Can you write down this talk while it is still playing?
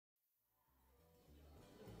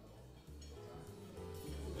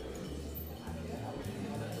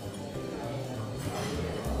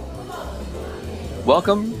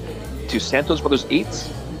Welcome to Santos Brothers Eats.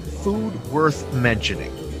 Food worth mentioning.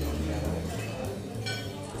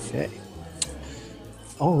 Okay.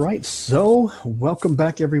 All right. So welcome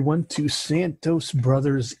back, everyone, to Santos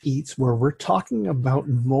Brothers Eats, where we're talking about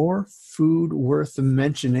more food worth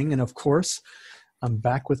mentioning. And of course, I'm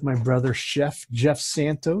back with my brother, Chef Jeff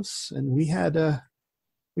Santos, and we had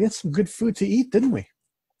some good food to eat, didn't we?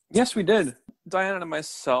 Yes, we did. Diana and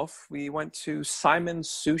myself, we went to Simon's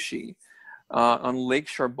Sushi on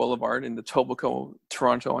Lakeshore Boulevard in the Etobicoke,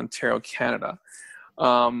 Toronto, Ontario, Canada.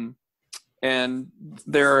 And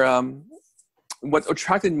they're, what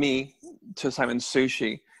attracted me to Simon's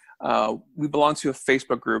Sushi, we belong to a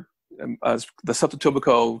Facebook group, the South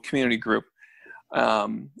Etobicoke community group.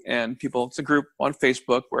 And it's a group on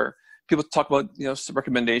Facebook where people talk about, some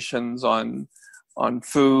recommendations on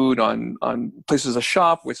food, on places to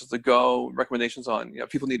shop, places to go, recommendations on,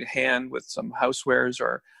 people need a hand with some housewares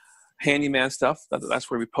or handyman stuff. That's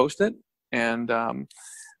where we post it. And a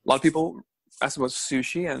lot of people asked about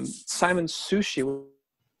sushi, and Simon's Sushi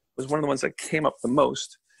was one of the ones that came up the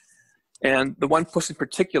most. And the one post in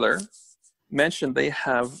particular mentioned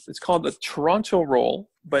it's called the Toronto roll,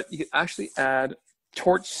 but you can actually add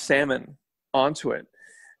torched salmon onto it.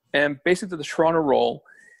 And basically the Toronto roll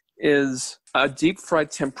is a deep fried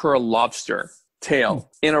tempura lobster tail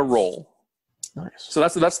in a roll. Nice. So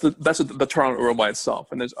that's the Toronto roll by itself.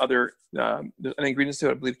 And there's other ingredients to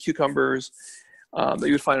it. I believe cucumbers that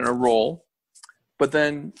you would find in a roll. But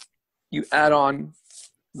then you add on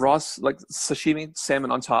raw, like sashimi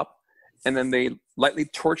salmon on top, and then they lightly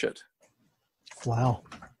torch it. Wow.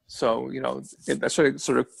 So, that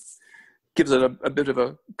sort of gives it a bit of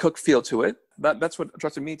a cook feel to it. That's what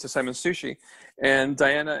attracted me to Simon's Sushi. And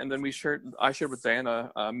Diana, and then I shared with Diana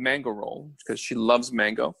a mango roll because she loves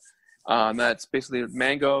mango. That's basically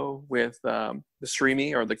mango with the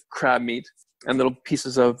surimi or the crab meat and little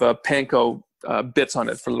pieces of panko bits on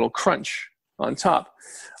it for a little crunch on top.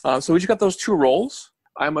 So we just got those two rolls.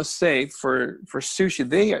 I must say for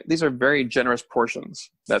sushi, these are very generous portions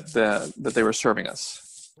that they were serving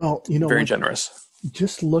us. Well, very generous.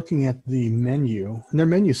 Just looking at the menu, and their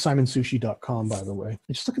menu is simonsushi.com, by the way.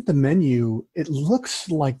 Just look at the menu. It looks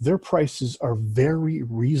like their prices are very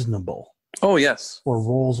reasonable. Oh, yes. For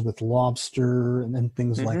rolls with lobster and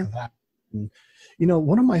things like that. And,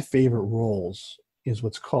 one of my favorite rolls is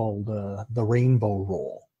what's called the rainbow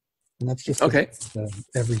roll. And that's just okay.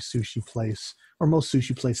 Every sushi place, or most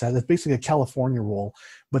sushi places have. It's basically a California roll,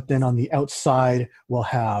 but then on the outside we'll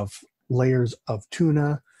have layers of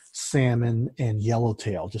tuna, salmon, and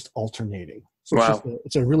yellowtail just alternating. So wow.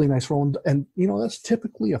 It's a really nice roll. And that's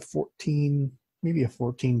typically a $14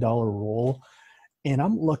 roll. And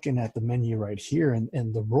I'm looking at the menu right here, and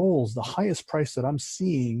the rolls, the highest price that I'm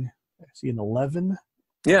seeing, I see an 11.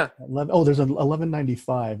 Yeah. 11. Oh, there's an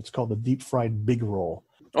 $11.95. It's called the deep fried big roll.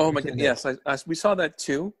 Oh my goodness! Yes, we saw that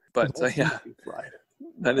too. But yeah,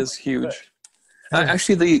 that is huge.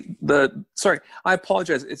 Actually, I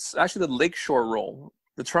apologize. It's actually the Lakeshore roll.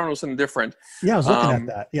 The Toronto is something different. Yeah, I was looking at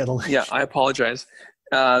that. Yeah, I apologize.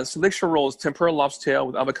 So Lakeshore roll is tempura lobster tail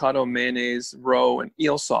with avocado, mayonnaise, roe, and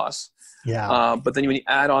eel sauce. Yeah. But then when you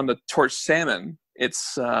add on the torched salmon,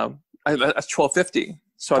 it's that's $12.50.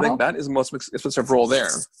 So I think that is the most expensive roll there.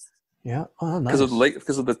 Yeah. Oh, nice.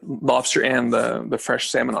 Because of the lobster and the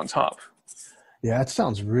fresh salmon on top. Yeah, it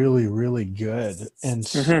sounds really, really good.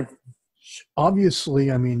 And obviously,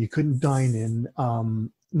 you couldn't dine in.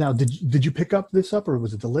 Now, did you pick this up, or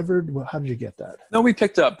was it delivered? How did you get that? No, we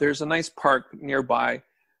picked up. There's a nice park nearby.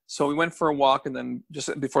 So we went for a walk, and then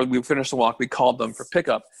just before we finished the walk, we called them for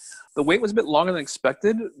pickup. The wait was a bit longer than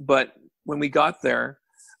expected, but when we got there,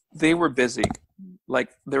 they were busy.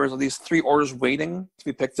 Like there was at least 3 orders waiting to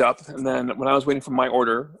be picked up. And then when I was waiting for my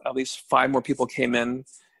order, at least 5 more people came in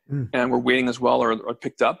and were waiting as well or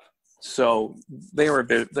picked up. So they were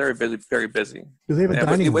very busy, very busy. Do they have a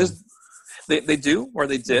dining room? They do, or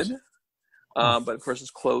they did. But of course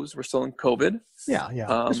it's closed. We're still in COVID. Yeah.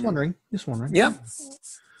 Just wondering. Yeah.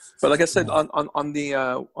 But like I said, on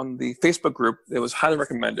the Facebook group, it was highly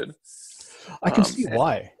recommended. I can see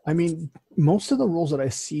why. Most of the rolls that I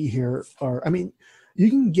see here are, you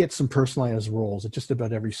can get some personalized rolls at just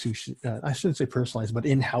about every sushi. I shouldn't say personalized, but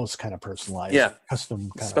in-house kind of personalized. Yeah.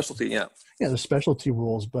 Custom kind specialty, yeah. Yeah, they're specialty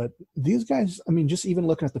rolls. But these guys, just even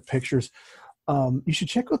looking at the pictures, you should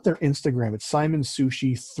check out their Instagram. It's Simon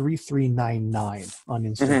Sushi 3399 on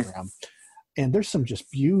Instagram. And there's some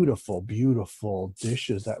just beautiful, beautiful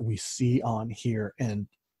dishes that we see on here. And,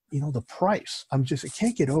 the price, I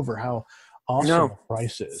can't get over how awesome the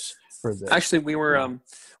price is for this. Actually, we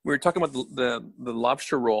were talking about the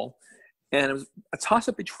lobster roll, and it was a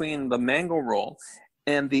toss-up between the mango roll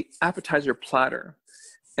and the appetizer platter.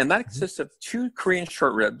 And that consists of 2 Korean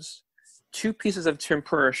short ribs, 2 pieces of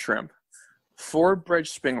tempura shrimp, 4 bread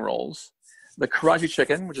spring rolls, the karaage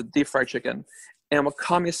chicken, which is deep fried chicken, and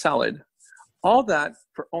wakame salad. All that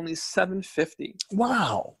for only $7.50.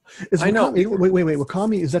 Wow. Is I know. Wakame, wait.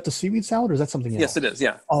 Wakame, is that the seaweed salad or is that something else? Yes, it is.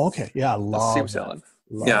 Yeah. Oh, okay. Yeah, I love seaweed that. salad.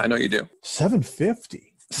 Love Yeah, I know you do.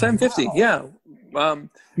 $7.50. $7.50. Wow. Yeah.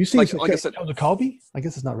 You see, like I said, the kalbi? I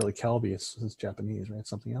guess it's not really kalbi. It's Japanese, right? It's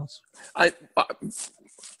something else.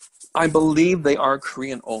 I believe they are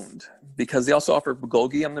Korean owned because they also offer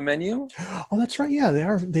bulgogi on the menu. Oh, that's right. Yeah, they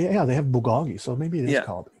are. They have bulgogi, so maybe it is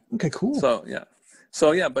kalbi. Okay, cool.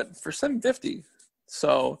 So yeah, but for $7.50,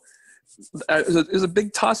 so it was a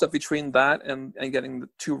big toss up between that and getting the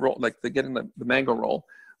 2 roll, getting the mango roll.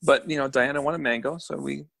 But Diana wanted mango, so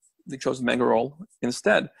we chose the mango roll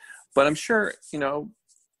instead. But I'm sure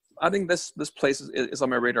I think this place is on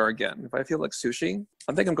my radar again. If I feel like sushi,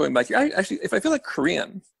 I think I'm going back here. If I feel like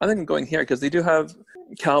Korean, I think I'm going here because they do have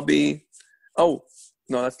kalbi. Oh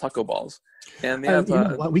no, that's taco balls. And they have. You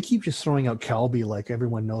know what? We keep just throwing out kalbi like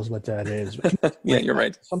everyone knows what that is. Yeah, you're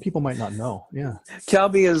right. Some people might not know. Yeah.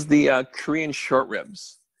 Kalbi is the Korean short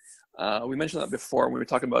ribs. We mentioned that before when we were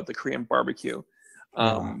talking about the Korean barbecue.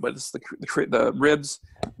 But it's the ribs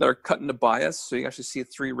that are cut into bias, so you actually see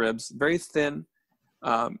 3 ribs, very thin,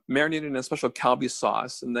 marinated in a special kalbi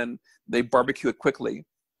sauce, and then they barbecue it quickly,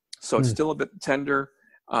 so it's still a bit tender,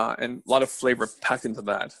 and a lot of flavor packed into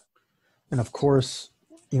that. And of course,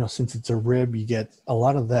 since it's a rib, you get a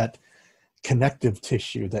lot of that connective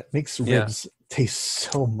tissue that makes ribs taste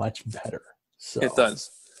so much better. So it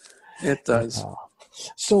does.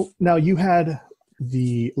 So now you had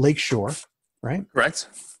the Lakeshore, right? Correct.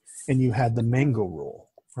 And you had the mango roll,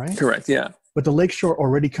 right? Correct, yeah. But the Lakeshore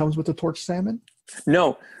already comes with the torch salmon?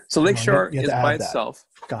 No. So Lakeshore is by itself.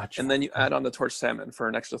 Gotcha. And then you add on the torch salmon for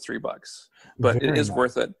an extra $3. But it is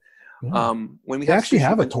worth it. Yeah. When we actually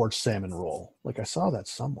have a torch salmon roll. Like I saw that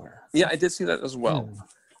somewhere. Yeah, I did see that as well.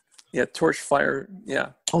 Yeah, torch fire. Yeah.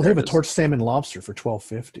 Oh, they have a torch salmon lobster for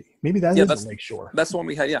 $12.50. Maybe that's the Lakeshore. That's the one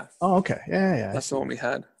we had. Yeah. Oh, okay. Yeah. That's the one we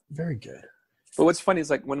had. Very good. But what's funny is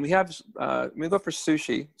like when we go for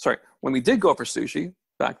sushi. Sorry, when we did go for sushi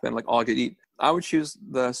back then, like all I could eat, I would choose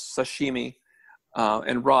the sashimi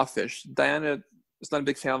and raw fish. Diana is not a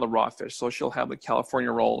big fan of the raw fish, so she'll have the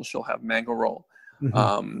California roll, she'll have mango roll,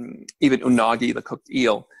 even unagi, the cooked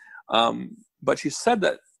eel. But she said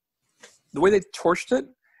that the way they torched it,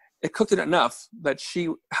 it cooked it enough that she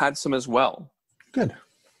had some as well. Good.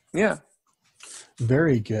 Yeah.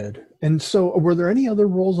 Very good. And so were there any other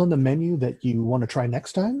rolls on the menu that you want to try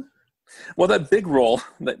next time? Well, that big roll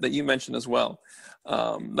that you mentioned as well,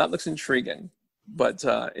 that looks intriguing. But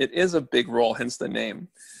it is a big roll, hence the name.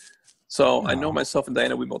 So I know myself and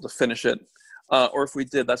Diana would be able to finish it. Or if we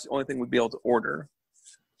did, that's the only thing we'd be able to order.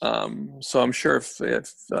 So I'm sure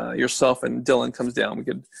if yourself and Dylan comes down, we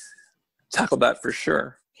could tackle that for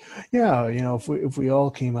sure. Yeah, if we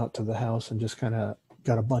all came out to the house and just kind of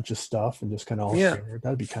got a bunch of stuff and just kind of all shared,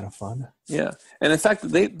 that'd be kind of fun. Yeah, and in fact,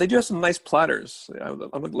 they do have some nice platters.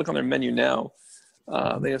 I'm looking on their menu now.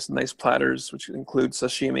 They have some nice platters, which include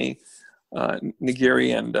sashimi,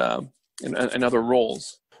 nigiri, and other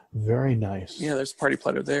rolls. Very nice. Yeah, there's a party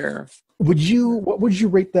platter there. What would you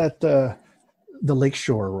rate that the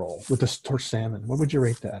Lakeshore roll with the torch salmon? What would you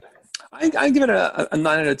rate that? I give it a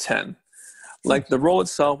 9 out of 10. Like the roll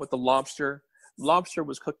itself with the lobster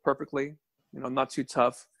was cooked perfectly. Not too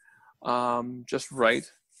tough, just right.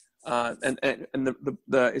 And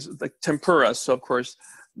the is like tempura, so of course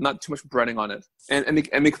not too much breading on it. And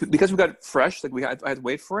because we got it fresh, like I had to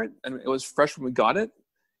wait for it, and it was fresh when we got it.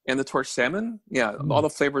 And the torch salmon, all the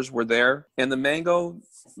flavors were there. And the mango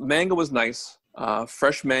was nice,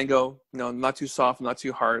 fresh mango. Not too soft, not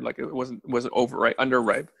too hard. Like it wasn't overripe,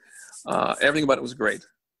 underripe. Everything about it was great.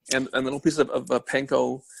 And little pieces of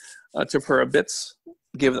panko tempura bits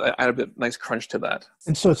add a bit nice crunch to that.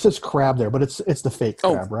 And so it says crab there, but it's the fake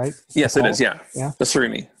crab, right? Yes, it is. Yeah. The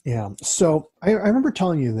surimi. Yeah. So I remember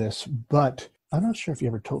telling you this, but I'm not sure if you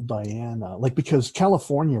ever told Diana, because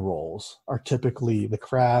California rolls are typically the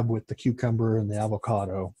crab with the cucumber and the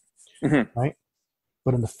avocado, right?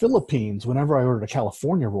 But in the Philippines, whenever I ordered a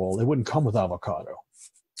California roll, it wouldn't come with avocado.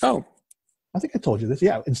 Oh. I think I told you this.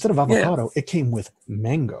 Yeah. Instead of avocado, it came with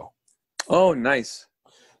mango. Oh, nice.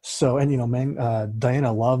 So, and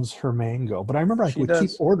Diana loves her mango, but I remember I would keep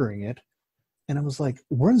ordering it, and I was like,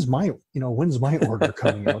 when's my order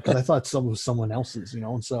coming out? Because I thought it was someone else's,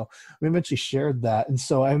 and so we eventually shared that. And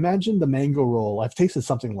so I imagine the mango roll, I've tasted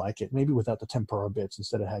something like it, maybe without the tempura bits,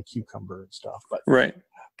 instead it had cucumber and stuff, but right.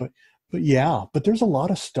 But But yeah, but there's a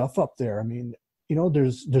lot of stuff up there. I mean,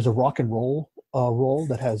 there's a rock and roll roll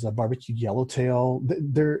that has a barbecued yellowtail.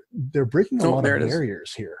 They're breaking a lot there of it is.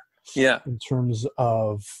 barriers here Yeah. in terms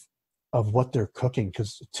of what they're cooking,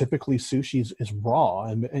 because typically sushi is raw,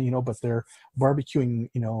 and but they're barbecuing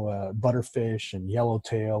butterfish and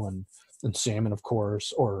yellowtail and salmon, of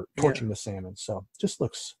course, or torching the salmon. So just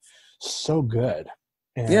looks so good,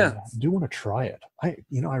 and I do want to try it.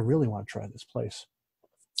 I really want to try this place.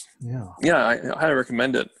 Yeah, I highly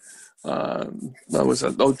recommend it. That was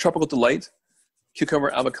a tropical delight,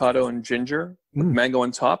 cucumber, avocado, and ginger with mango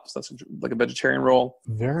on top. So that's like a vegetarian roll.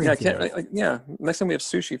 Very good. Next time we have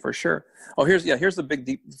sushi for sure. Oh, here's the big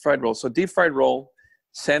deep fried roll. So deep fried roll,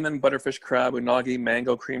 salmon, butterfish, crab, unagi,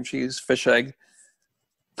 mango, cream cheese, fish egg,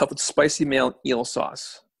 topped with spicy male eel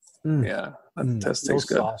sauce. Yeah, that tastes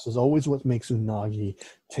good. Sauce is always what makes unagi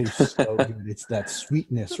taste so good. It's that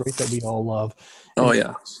sweetness, right, that we all love. And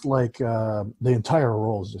it's like the entire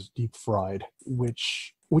roll is just deep fried,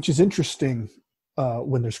 which is interesting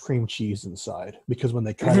when there's cream cheese inside, because when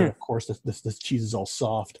they cut it, of course, this cheese is all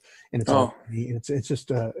soft and it's all creamy, and it's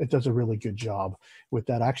just it does a really good job with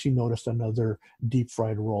that. I actually noticed another deep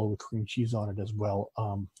fried roll with cream cheese on it as well,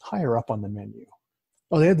 higher up on the menu.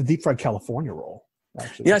 Oh, they had the deep fried California roll.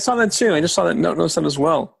 Actually. Yeah, I saw that too. I just saw that, noticed that as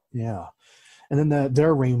well. Yeah, and then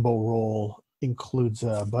their rainbow roll includes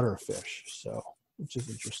butterfish, which is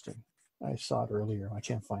interesting. I saw it earlier. I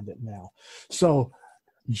can't find it now. So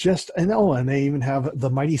and they even have the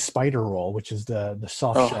mighty spider roll, which is the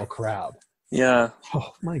soft shell crab. Yeah.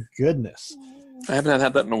 Oh my goodness. I haven't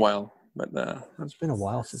had that in a while. But it's been a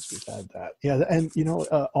while since we've had that. Yeah, and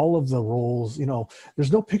all of the rolls,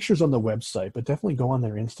 there's no pictures on the website, but definitely go on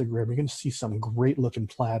their Instagram. You're going to see some great looking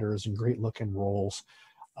platters and great looking rolls,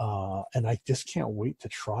 and I just can't wait to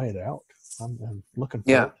try it out. I'm looking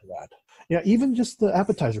forward to that. Yeah, even just the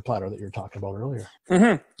appetizer platter that you were talking about earlier.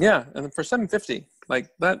 Yeah, and for $7.50, like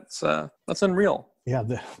that's unreal. Yeah,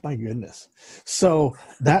 my goodness. So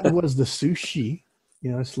that was the sushi.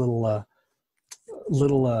 This little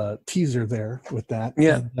teaser there with that.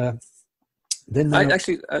 Yeah. And, then I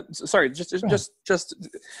actually sorry, just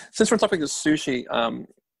since we're talking about sushi,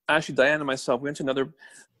 actually Diane and myself, we went to another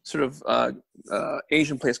sort of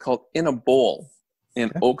Asian place called In a Bowl in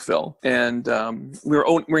Oakville, and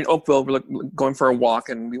we're in Oakville. We're going for a walk,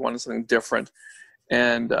 and we wanted something different,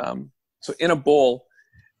 and so In a Bowl,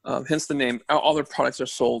 hence the name. All their products are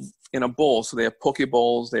sold in a bowl, so they have poke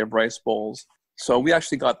bowls, they have rice bowls. So we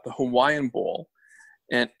actually got the Hawaiian bowl.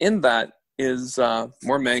 And in that is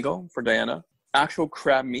more mango for Diana, actual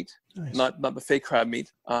crab meat, nice. not the fake crab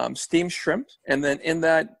meat, steamed shrimp. And then in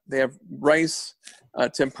that, they have rice,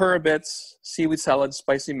 tempura bits, seaweed salad,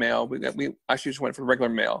 spicy mayo. We actually just went for regular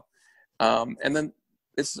mayo. And then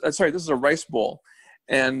this is a rice bowl.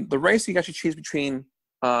 And the rice, you can actually choose between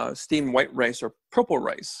steamed white rice or purple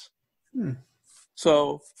rice.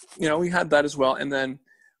 So, we had that as well. And then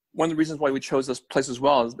one of the reasons why we chose this place as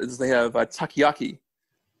well is they have takoyaki,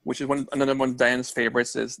 which is another one of Diana's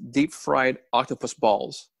favorites, is deep fried octopus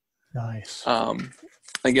balls. Nice.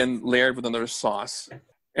 Again, layered with another sauce,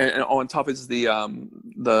 and on top is the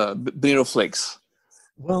bonito flakes.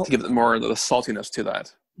 Well, to give it more of the saltiness to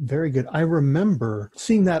that. Very good. I remember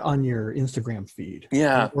seeing that on your Instagram feed.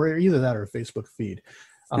 Yeah, or either that or Facebook feed.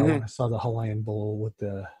 When I saw the Hawaiian bowl with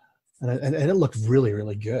and it looked really,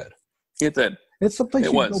 really good. It did. It's someplace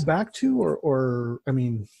you go back to, or I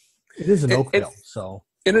mean, it is in Oakville, so.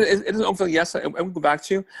 It is in Oakville, yes. I would go back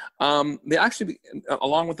to. They actually,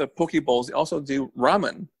 along with the poke bowls, they also do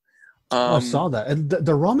ramen. I saw that. And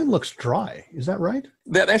the ramen looks dry. Is that right?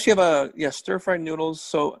 They actually have stir-fried noodles.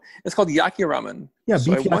 So it's called yaki ramen. Yeah,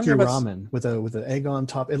 beef yaki ramen with an egg on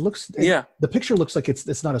top. It looks. The picture looks like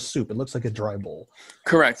it's not a soup. It looks like a dry bowl.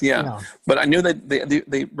 Correct. Yeah. But I knew that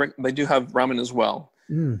they do have ramen as well.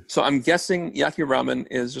 So I'm guessing yaki ramen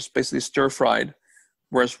is just basically stir-fried,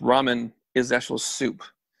 whereas ramen is the actual soup.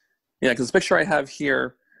 Yeah, because the picture I have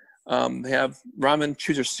here, they have ramen,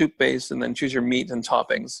 choose your soup base, and then choose your meat and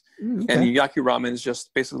toppings. And yaki ramen is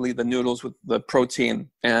just basically the noodles with the protein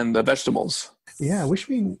and the vegetables. Yeah, I wish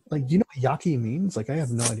do you know what yaki means? Like, I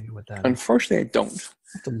have no idea what that is. Unfortunately, I don't.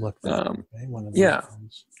 I have to look that up. Okay? One of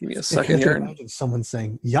those give me a second here. Imagine someone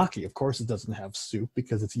saying yaki. Of course, it doesn't have soup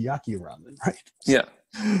because it's yaki ramen, right? Yeah.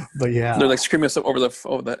 But yeah, they're like screaming us over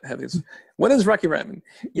the heavies. What is yaki ramen?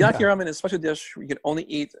 Yaki ramen is a special dish you can only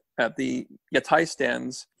eat at the yatai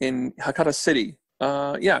stands in Hakata City.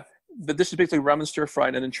 The dish is basically ramen stir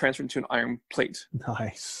fried and then transferred into an iron plate.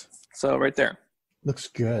 Nice. So right there. Looks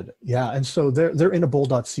good. Yeah, and so they're in a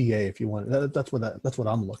bowl.ca if you want. That's what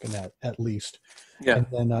I'm looking at least. Yeah. And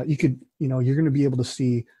then you could, you're going to be able to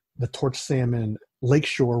see the torch salmon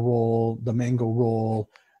lakeshore roll, the mango roll,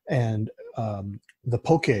 and the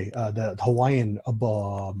poke, the Hawaiian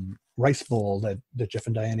rice bowl that Jeff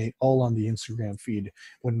and Diane ate, all on the Instagram feed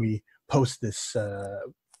when we post this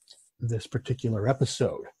this particular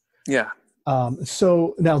episode. Yeah.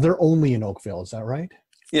 So now they're only in Oakville, is that right?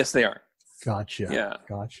 Yes, they are. Gotcha. Yeah.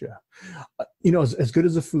 Gotcha. As good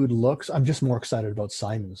as the food looks, I'm just more excited about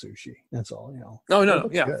Simon Sushi. That's all, Oh, no.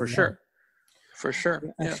 Yeah, good, for sure. For sure.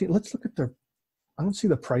 Actually, let's look at I don't see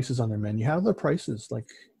the prices on their menu. How are the prices? Like,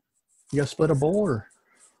 you guys split a bowl or?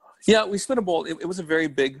 Yeah, we split a bowl. It was a very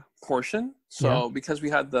big portion. So because we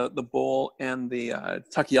had the bowl and the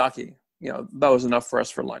takoyaki, that was enough for us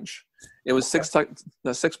for lunch. It was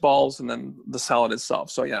six balls and then the salad itself.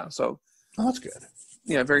 So yeah, oh, that's good.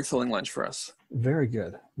 Yeah, very filling lunch for us. Very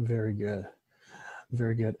good. Very good.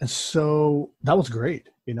 Very good. And so that was great.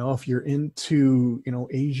 If you're into,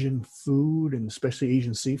 Asian food and especially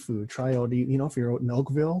Asian seafood, try out, if you're out in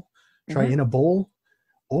Oakville, try In a Bowl.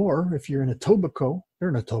 Or if you're in Etobicoke, they're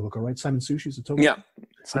in Etobicoke, right? Simon Sushi's Etobicoke. Yeah,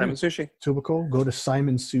 Simon Sushi. Etobicoke, go to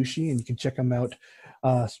Simon Sushi and you can check them out.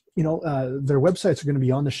 Their websites are going to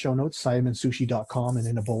be on the show notes, simonsushi.com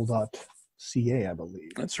and inabowl.ca, I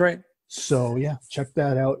believe. That's right. So yeah, check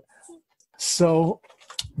that out. So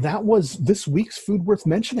that was this week's Food Worth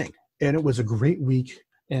Mentioning, and it was a great week.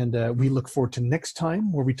 And we look forward to next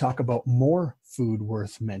time where we talk about more food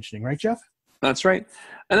worth mentioning. Right, Jeff? That's right.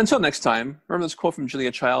 And until next time, remember this quote from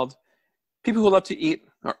Julia Child: "People who love to eat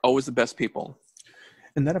are always the best people."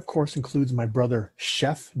 And that, of course, includes my brother,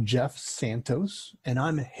 Chef Jeff Santos, and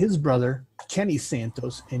I'm his brother, Kenny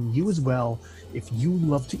Santos, and you as well, if you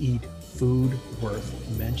love to eat food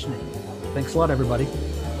worth mentioning. Thanks a lot, everybody.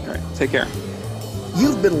 All right, take care.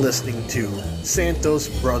 You've been listening to Santos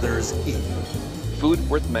Brothers Eat. Food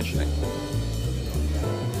worth mentioning.